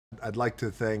I'd like to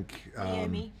thank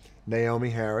Naomie.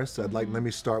 Naomie Harris. Let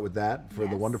me start with that for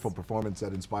the wonderful performance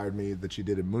that inspired me that she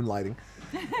did in Moonlighting.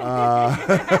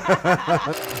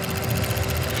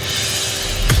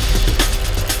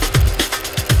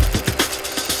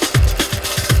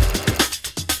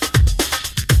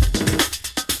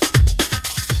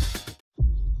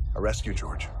 I rescued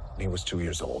George when he was 2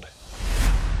 years old.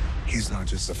 He's not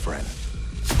just a friend.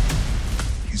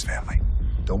 He's family.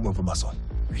 Don't move a muscle.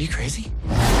 Are you crazy?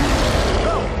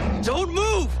 No! Don't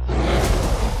move!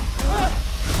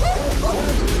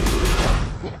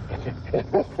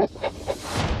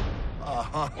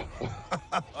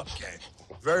 Okay.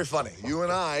 Very funny. You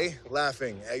and I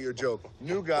laughing at your joke.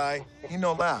 New guy, he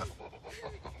no laugh.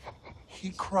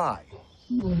 He cry.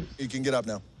 You can get up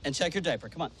now. And check your diaper.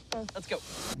 Come on. Let's go.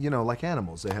 You know, like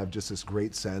animals, they have just this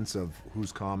great sense of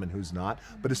who's calm and who's not.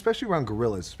 But especially around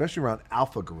gorillas, especially around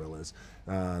alpha gorillas,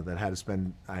 I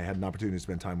had an opportunity to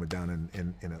spend time with down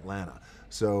in Atlanta.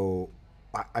 So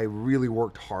I really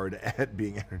worked hard at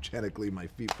being energetically, my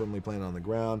feet firmly planted on the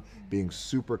ground, being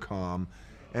super calm.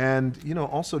 And, you know,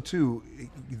 also too,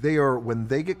 when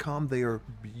they get calm, they are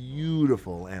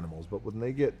beautiful animals. But when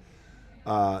they get,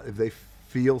 if they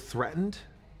feel threatened,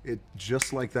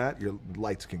 just like that, your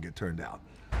lights can get turned out.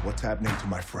 What's happening to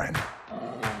my friend?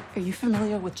 Are you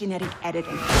familiar with genetic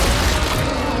editing?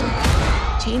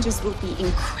 Changes will be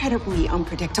incredibly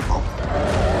unpredictable.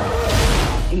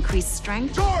 Increased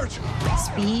strength, George!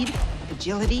 speed,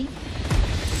 agility.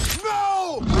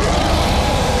 No!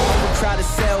 Crowded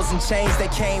cells and chains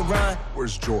that can't run.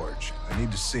 Where's George? I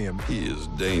need to see him. He is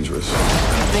dangerous.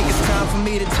 I think it's time for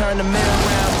me to turn the mill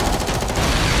around.